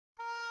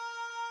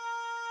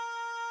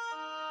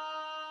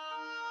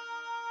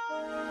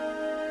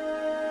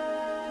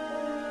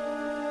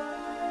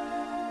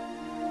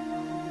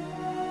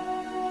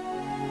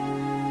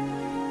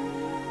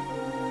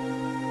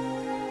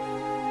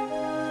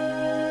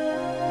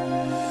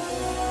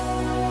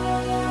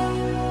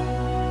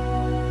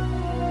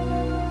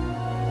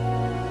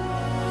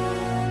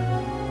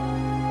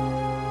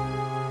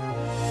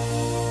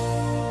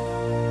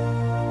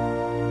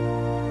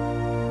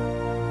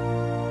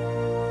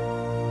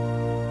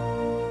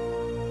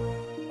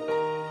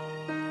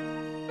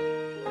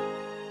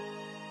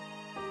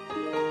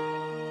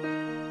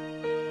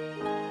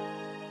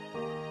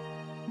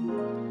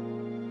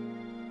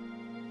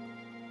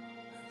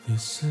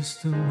This is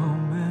the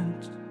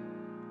moment,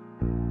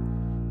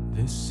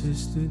 this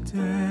is the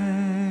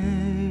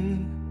day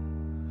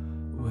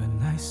when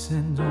I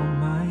send all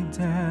my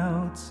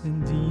doubts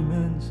and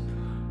demons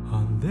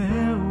on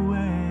their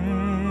way.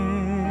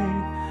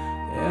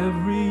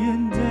 Every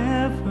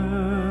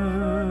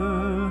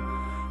endeavor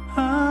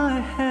I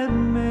had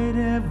made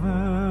ever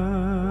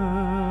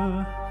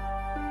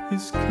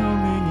is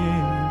coming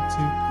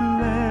into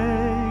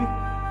play,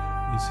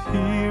 is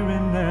here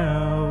and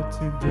now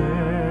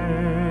today.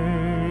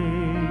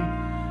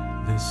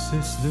 This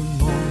is the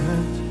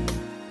moment,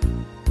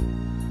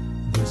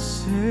 this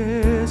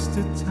is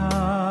the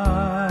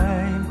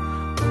time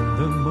when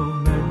the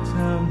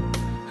momentum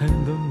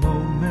and the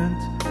moment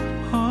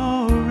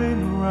are in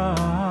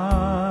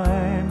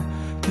rhyme.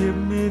 Give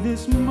me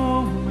this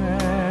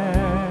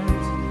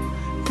moment,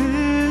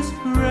 this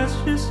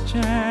precious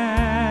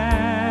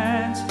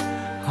chance.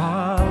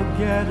 I'll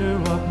gather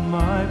up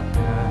my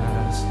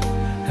past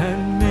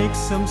and make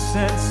some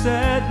sense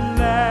at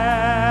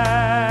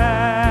last.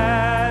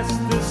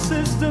 This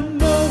is the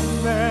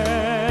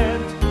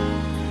moment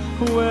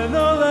when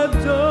all I've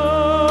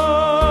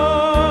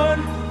done,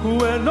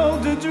 when all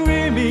the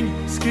dreaming,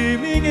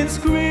 scheming and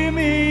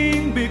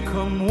screaming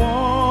become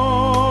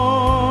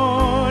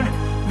one.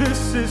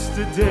 This is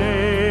the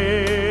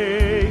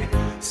day,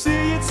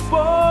 see it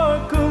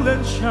sparkle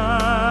and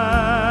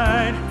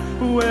shine,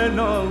 when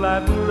all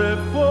I've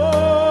lived for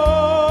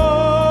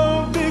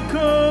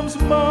becomes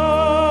mine.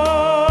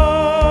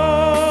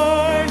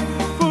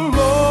 For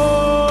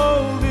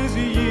all these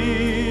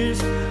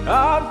years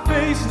I've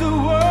faced the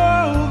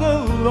world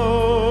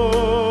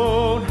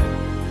alone,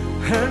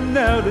 and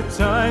now the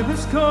time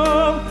has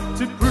come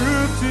to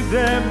prove to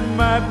them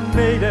I've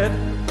made it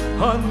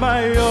on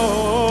my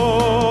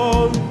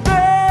own.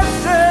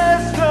 This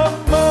is the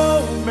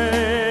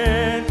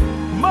moment,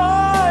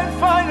 my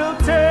final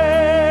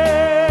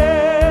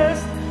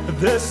test.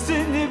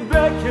 Destiny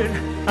beckon,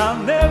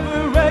 I'll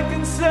never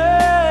reckon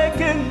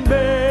second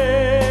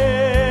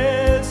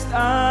best.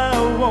 I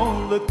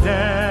won't look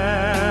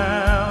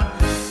down,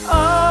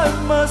 I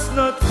must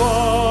not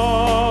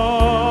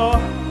fall.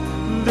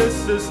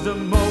 This is the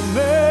moment,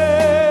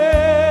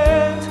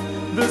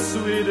 the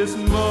sweetest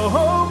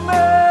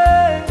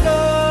moment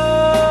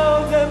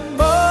of them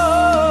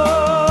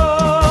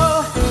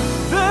all.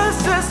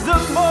 This is the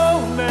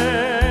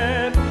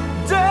moment,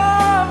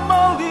 damn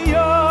all the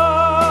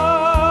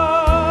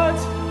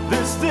odds.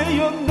 This day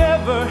or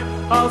never,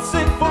 I'll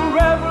sing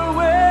forever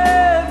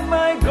with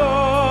my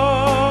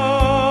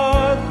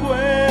God.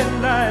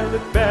 When I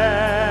look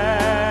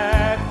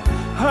back,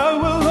 I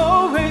will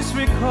always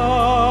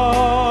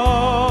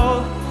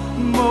recall,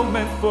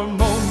 moment for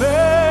moment,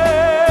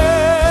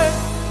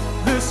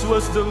 this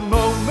was the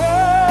moment,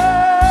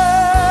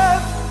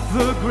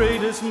 the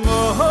greatest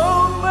moment.